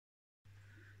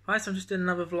Hi, so I'm just doing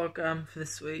another vlog for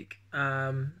this week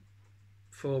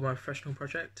for my professional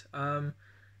project. And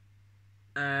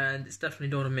it's definitely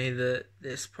dawned on me that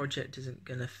this project isn't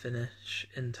going to finish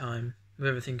in time with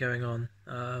everything going on.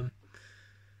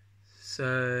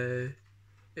 So,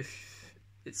 if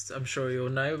I'm sure you all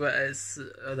know, but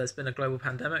there's been a global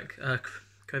pandemic,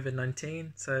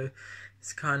 COVID-19. So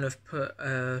it's kind of put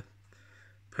a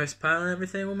postpone on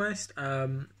everything almost.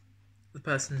 The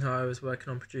person who I was working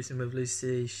on producing with,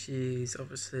 Lucy, she's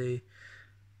obviously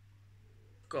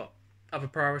got other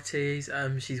priorities.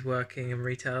 She's working in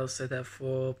retail, so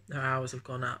therefore her hours have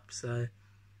gone up. So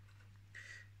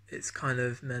it's kind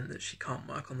of meant that she can't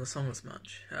work on the song as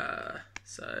much.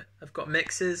 So I've got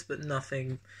mixes, but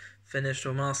nothing finished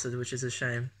or mastered, which is a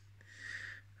shame.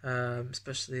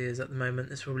 Especially as at the moment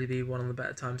this will probably be one of the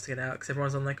better times to get out because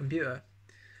everyone's on their computer.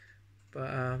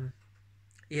 But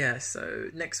yeah, so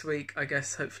next week, I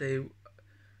guess, hopefully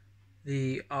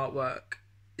the artwork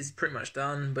is pretty much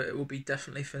done, but it will be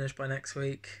definitely finished by next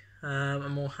week.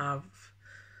 And we'll have,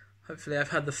 hopefully I've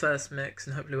had the first mix,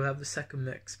 and hopefully we'll have the second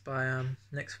mix by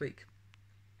next week.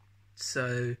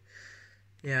 So,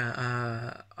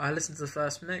 yeah, I listened to the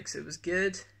first mix, it was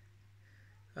good.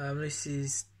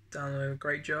 Lucy's done a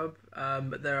great job,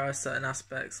 but there are certain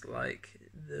aspects like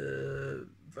the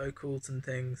vocals and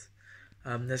things.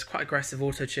 There's quite aggressive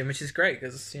auto-tune, which is great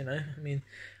because, I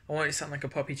want it to sound like a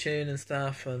poppy tune and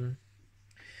stuff, and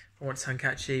I want it to sound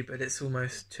catchy, but it's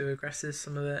almost too aggressive,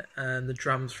 some of it. And the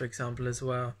drums, for example, as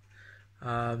well.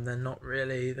 They're not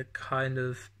really the kind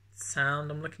of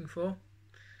sound I'm looking for.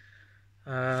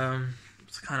 I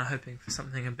was kind of hoping for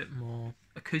something a bit more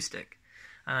acoustic.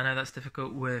 And I know that's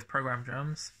difficult with programmed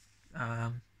drums,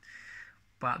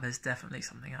 but there's definitely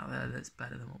something out there that's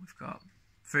better than what we've got.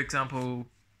 For example,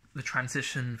 the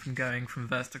transition from going from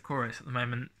verse to chorus at the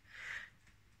moment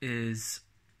is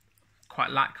quite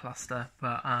lackluster,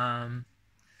 but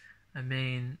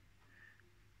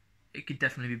it could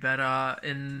definitely be better.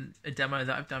 In a demo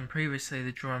that I've done previously,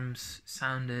 the drums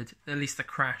sounded, at least the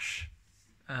crash,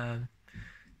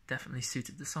 definitely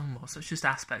suited the song more. So it's just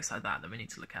aspects like that we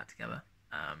need to look at together.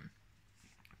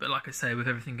 But like I say, with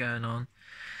everything going on,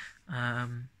 I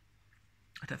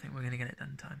don't think we're going to get it done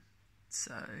in time.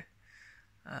 So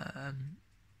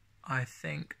I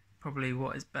think probably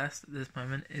what is best at this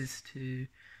moment is to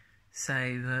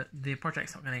say that the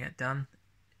project's not going to get done,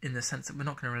 in the sense that we're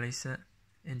not going to release it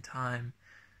in time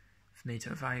for me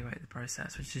to evaluate the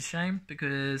process, which is a shame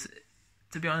because,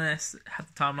 to be honest, had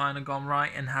the timeline had gone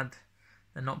right and had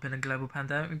there not been a global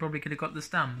pandemic, we probably could have got this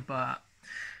done. But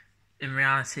in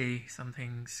reality,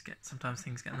 sometimes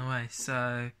things get in the way.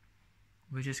 So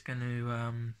we're just going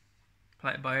to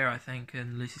play it by ear, I think,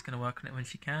 and Lucy's going to work on it when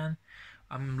she can.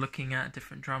 I'm looking at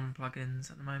different drum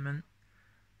plugins at the moment.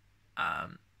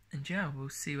 And yeah, we'll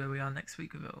see where we are next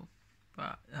week with it all.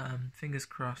 But fingers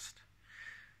crossed,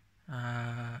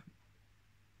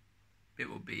 it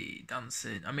will be done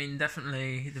soon.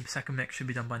 Definitely the second mix should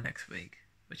be done by next week,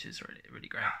 which is really, really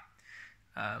great.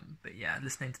 But yeah,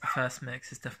 listening to the first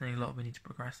mix is definitely a lot we need to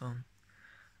progress on.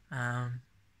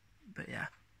 But yeah,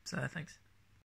 so thanks.